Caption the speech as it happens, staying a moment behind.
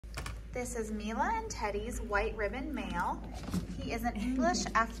This is Mila and Teddy's white ribbon male. He is an English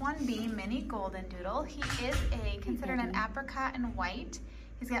F1B mini golden doodle. He is considered an apricot and white.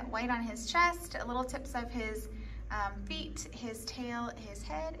 He's got white on his chest, little tips of his feet, his tail, his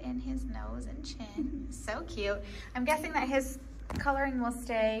head, and his nose and chin. So cute. I'm guessing that his coloring will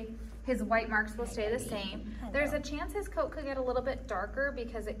stay, his white marks will stay the same. There's a chance his coat could get a little bit darker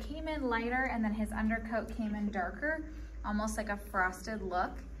because it came in lighter and then his undercoat came in darker, almost like a frosted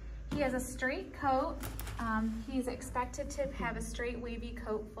look. He has a straight coat. He's expected to have a straight wavy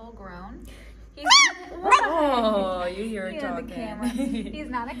coat full grown. He's oh, you hear it talking. He's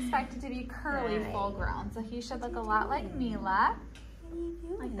not expected to be curly full grown, so he should look a lot like Mila.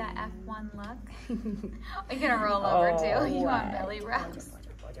 Like that F1 look. You're gonna roll over too. You want belly rubs. Such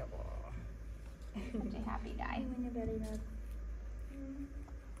a happy guy.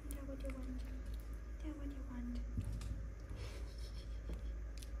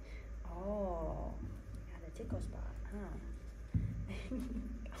 Oh, got a tickle spot, huh?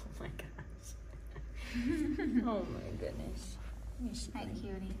 Oh my gosh. Oh my goodness. Hi,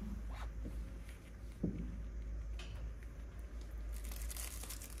 cutie.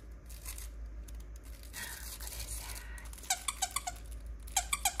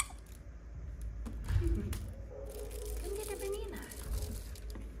 Come get a banana.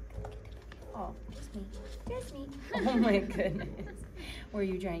 Oh, just me. Just me. Oh my goodness. Were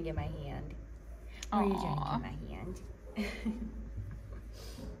you trying to get my hand? Were you trying to get my hand?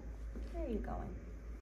 Where are you going?